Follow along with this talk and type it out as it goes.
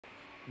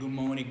Good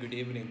morning, good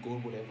evening,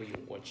 good whatever you're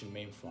watching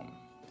me from.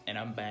 And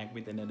I'm back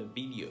with another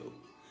video.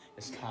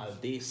 It's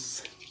called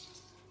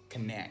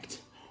Disconnect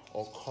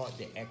or cut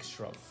the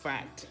extra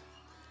fat.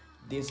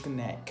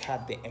 Disconnect,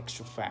 cut the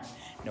extra fat.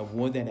 Now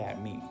what does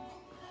that mean?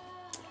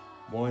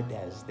 What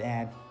does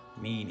that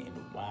mean and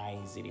why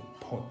is it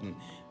important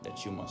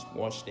that you must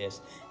watch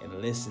this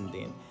and listen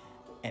then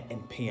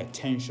and pay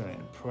attention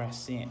and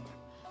press in?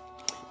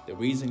 The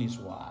reason is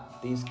why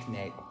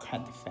disconnect or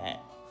cut the fat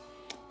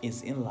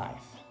is in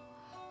life.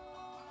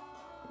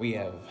 We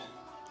have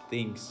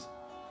things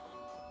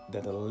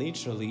that are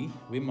literally,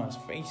 we must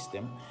face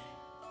them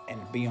and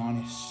be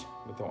honest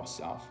with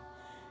ourselves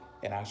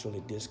and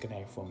actually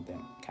disconnect from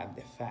them, cut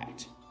the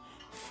fat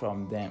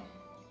from them.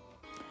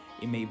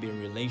 It may be a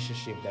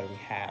relationship that we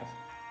have.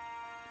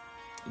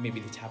 It may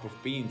be the type of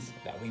friends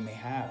that we may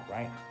have,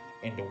 right?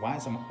 And the why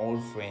some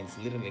old friends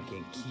literally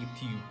can keep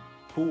you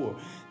poor,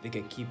 they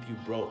can keep you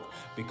broke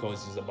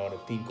because it's about a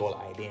thing called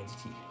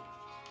identity,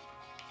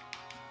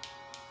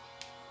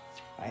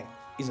 right?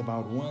 It's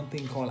about one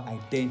thing called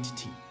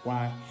identity.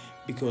 Why?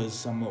 Because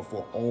some of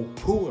our old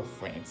poor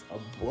friends or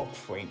broke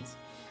friends,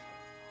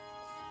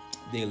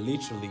 they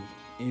literally,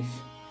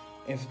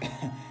 if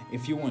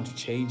if you want to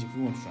change, if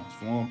you want to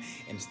transform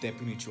and step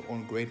into your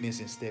own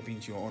greatness and step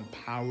into your own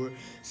power,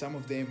 some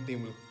of them, they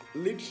will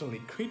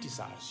literally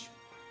criticize you.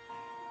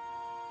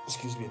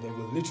 Excuse me, they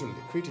will literally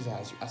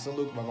criticize you. As I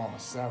look about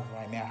myself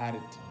right now, how to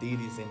do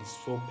this, and it's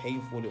so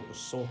painful, it was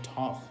so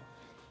tough.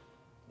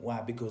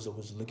 Why? Because I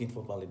was looking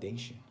for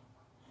validation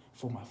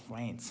for my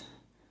friends,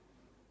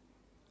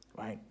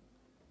 right?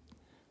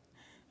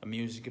 A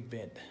music a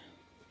bit.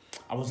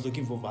 I was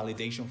looking for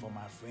validation for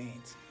my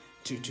friends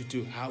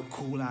to how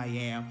cool I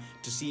am,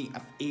 to see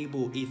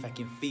if I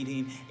can fit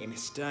in and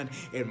stand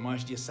and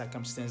match their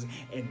circumstances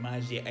and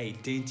match their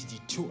identity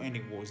too, and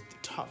it was the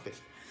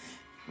toughest,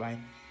 right?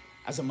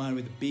 As a man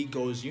with big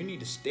goals, you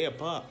need to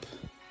step up.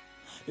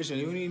 Listen,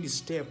 you need to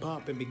step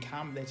up and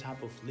become that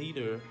type of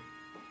leader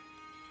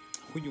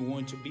who you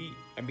want to be,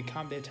 and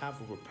become that type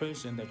of a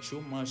person that you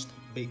must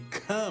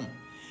become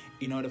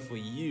in order for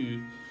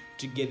you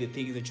to get the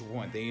things that you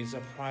want. There is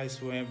a price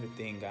for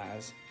everything,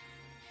 guys.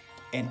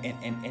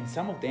 And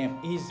some of them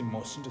is the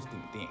most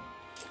interesting thing.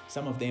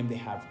 Some of them, they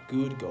have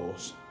good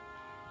goals.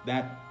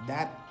 That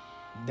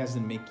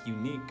doesn't make you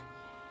unique.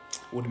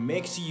 What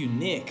makes you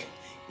unique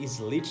is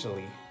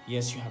literally,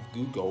 yes, you have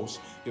good goals,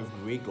 you have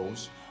great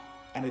goals,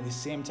 and at the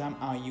same time,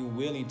 are you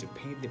willing to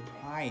pay the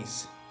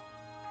price?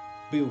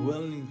 Be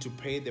willing to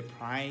pay the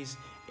price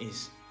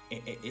is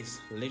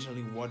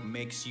literally what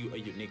makes you a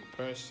unique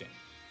person,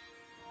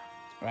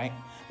 right?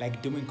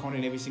 Like doing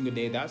content every single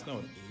day, that's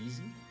not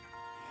easy.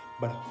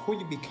 But who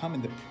you become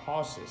in the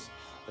process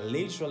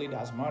literally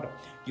does matter.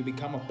 You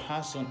become a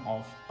person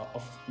of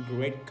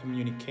great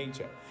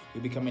communicator.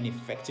 You become an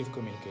effective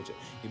communicator.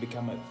 You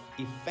become an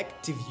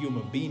effective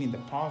human being in the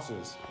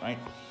process, right?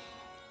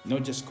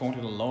 Not just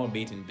content alone,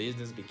 be it in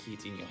business, be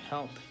it in your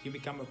health. You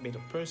become a better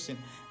person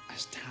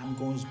as time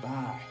goes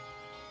by,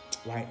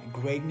 right?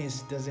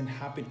 Greatness doesn't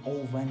happen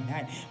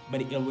overnight,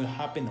 but it will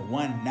happen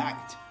one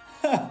night.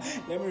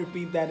 Let me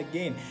repeat that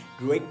again.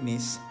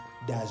 Greatness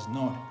does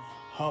not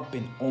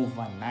happen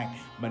overnight,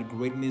 but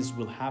greatness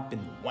will happen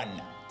one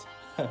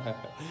night.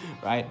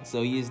 Right?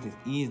 So here's the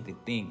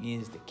thing,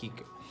 here's the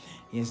kicker.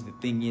 Here's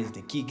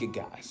the kicker,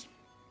 guys.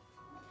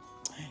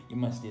 You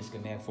must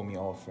disconnect from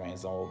your old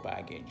friends, old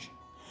baggage,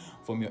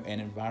 from your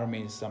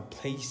environment. Some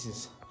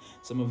places,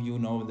 some of you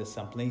know that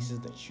some places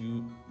that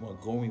you were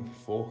going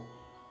before,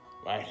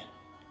 right,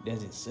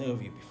 doesn't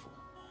serve you before.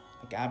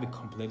 Like, I'll be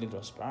completely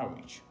transparent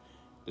with you.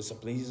 There's some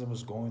places I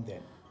was going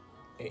that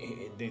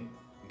it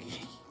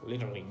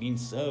literally didn't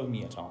serve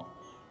me at all,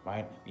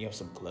 right? We have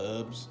some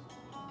clubs,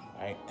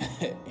 right?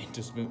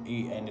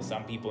 And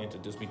some people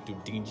introduced me to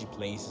dingy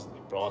places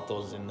like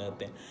brothels and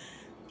nothing,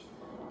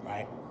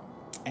 right?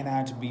 And I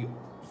had to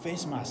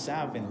face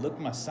myself and look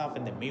myself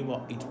in the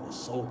mirror. It was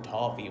so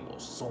tough, it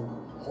was so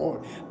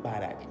hard,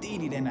 but I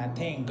did it, and I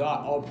thank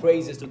God. All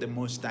praises to the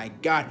Most High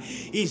God.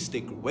 He's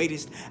the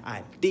greatest.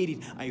 I did it.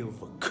 I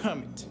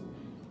overcome it,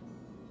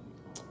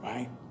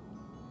 right?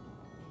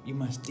 You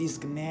must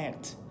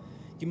disconnect.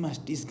 You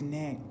must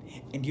disconnect,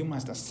 and you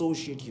must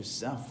associate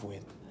yourself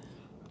with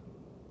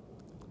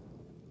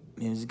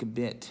music a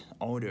bit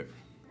older,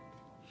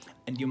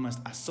 and you must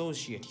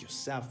associate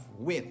yourself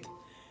with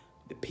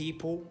the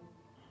people,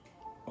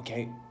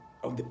 okay,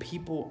 of the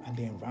people and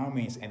the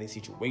environments and the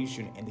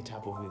situation and the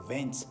type of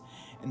events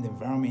and the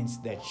environments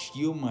that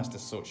you must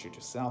associate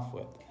yourself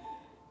with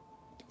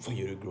for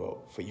you to grow,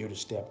 for you to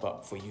step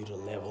up, for you to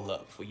level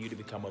up, for you to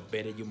become a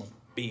better human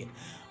being,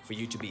 for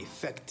you to be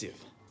effective,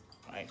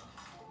 right?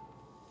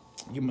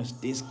 You must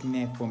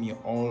disconnect from your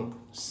old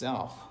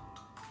self.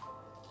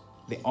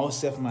 The old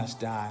self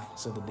must die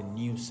so that the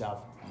new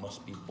self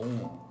must be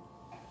born.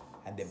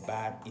 And the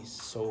birth is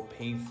so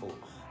painful,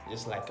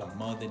 just like a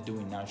mother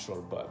doing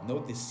natural birth.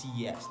 Not the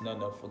CS.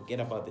 No, forget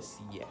about the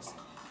CS.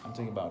 I'm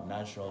talking about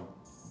natural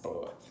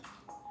birth.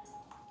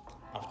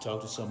 I've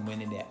talked to some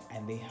women there,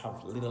 and they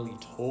have literally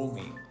told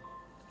me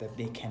that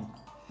they can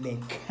they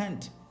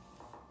can't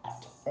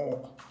at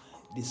all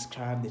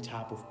describe the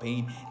type of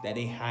pain that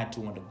they had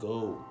to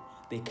undergo.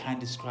 They can't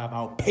describe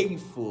how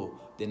painful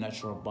the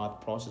natural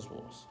birth process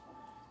was.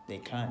 They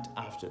can't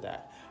after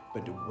that.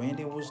 But when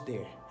they was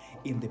there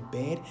in the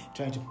bed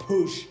trying to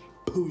push,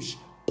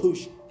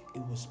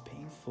 it was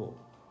painful.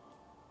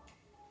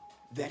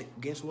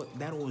 That, guess what?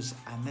 That was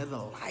another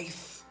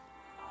life.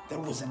 That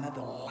was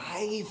another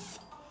life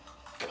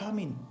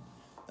coming.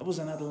 That was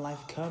another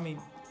life coming.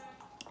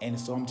 And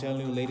so I'm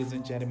telling you, ladies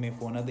and gentlemen,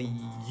 for another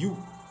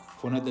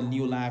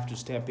new life to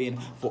step in,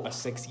 for a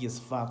sexy as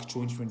fuck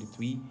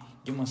 2023,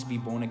 you must be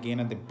born again,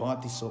 and the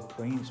birth is so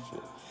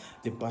painful.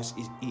 The birth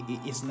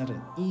it's not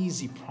an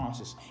easy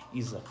process.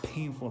 It's a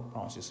painful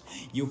process.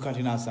 You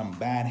cutting out some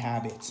bad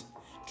habits,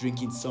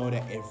 drinking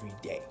soda every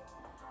day,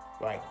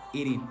 right?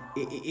 Eating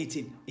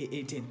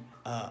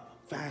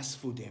fast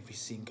food every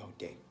single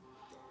day,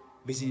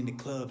 visiting the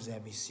clubs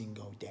every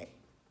single day,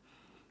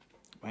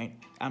 right?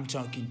 I'm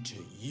talking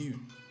to you.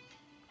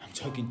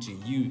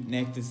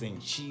 Netflix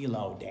and chill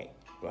all day,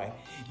 right?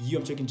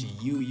 I'm talking to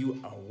you. You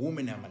a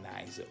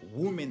womanizer,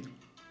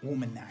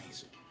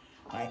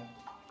 right?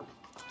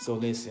 So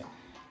listen,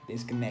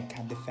 disconnect,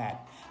 cut the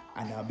fat,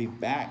 and I'll be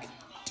back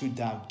to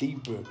dive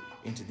deeper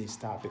into this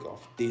topic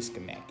of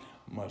disconnect.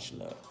 Much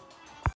love.